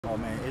Oh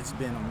man, it's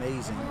been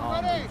amazing.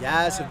 The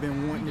guys have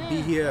been wanting to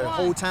be here the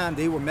whole time.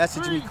 They were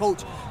messaging me,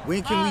 Coach,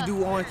 when can we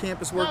do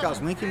on-campus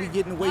workouts? When can we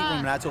get in the weight room?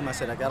 And I told them, I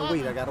said, I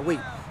gotta wait.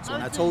 So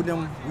when I told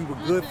them we were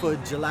good for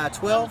July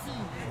 12th,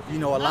 you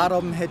know, a lot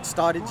of them had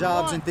started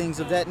jobs and things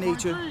of that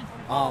nature.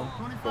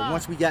 But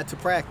once we got to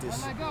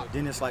practice,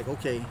 then it's like,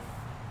 okay,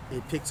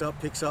 it picks up.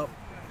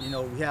 You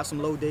know, we have some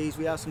low days,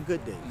 we have some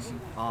good days.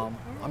 I'm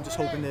just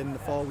hoping that in the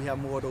fall we have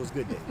more of those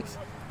good days.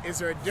 Is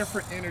there a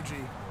different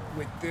energy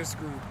with this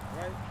group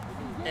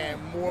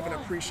and more of an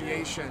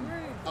appreciation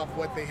of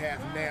what they have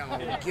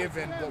now,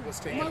 given what was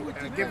taken,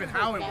 given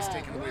how it was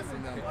taken away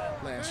from them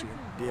last year?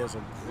 There's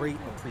a great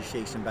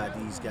appreciation by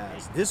these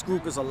guys. This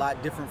group is a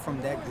lot different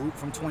from that group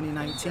from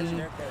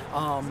 2019,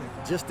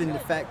 just in the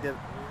fact that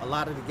a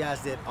lot of the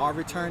guys that are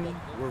returning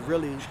were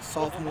really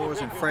sophomores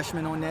and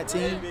freshmen on that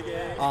team,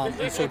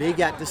 and so they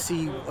got to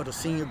see what a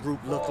senior group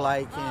looked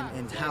like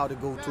and how to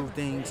go through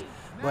things.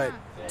 But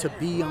to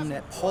be on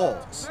that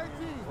pause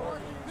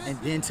and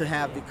then to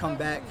have to come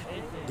back,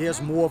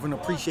 there's more of an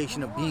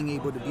appreciation of being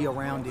able to be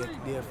around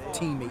their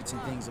teammates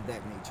and things of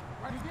that nature.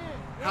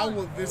 How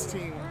will this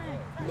team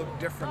look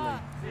differently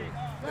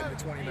than the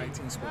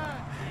 2019 squad?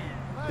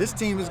 This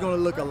team is going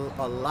to look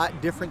a lot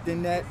different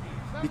than that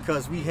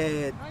because we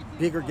had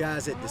bigger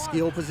guys at the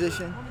skill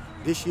position.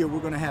 This year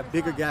we're going to have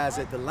bigger guys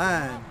at the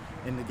line,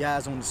 and the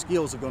guys on the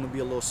skills are going to be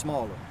a little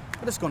smaller,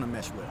 but it's going to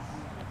mesh well.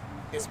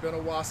 It's been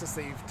a while since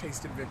they've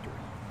tasted victory.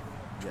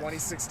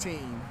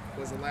 2016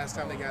 was the last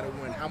time they got a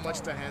win. How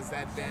much has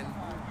that been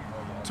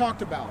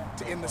talked about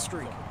to end the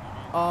streak?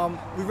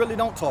 We really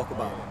don't talk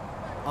about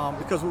it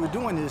because what we're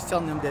doing is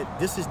telling them that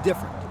this is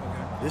different.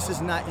 This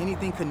is not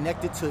anything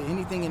connected to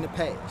anything in the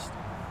past.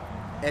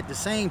 At the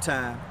same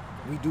time,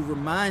 we do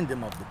remind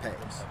them of the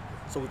past.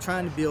 So we're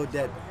trying to build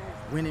that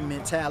winning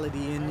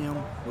mentality in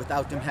them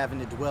without them having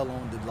to dwell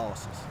on the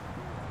losses.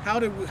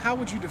 How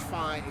would you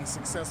define a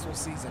successful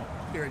season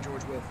here at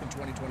George Wythe in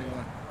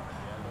 2021?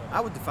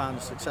 I would define a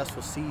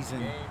successful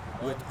season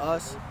with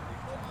us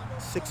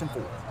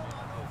 6-4.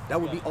 That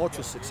would be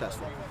ultra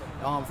successful.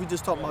 If we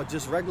just talk about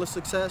just regular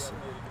success,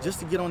 just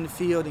to get on the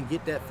field and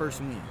get that first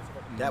win,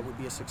 that would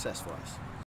be a success for us.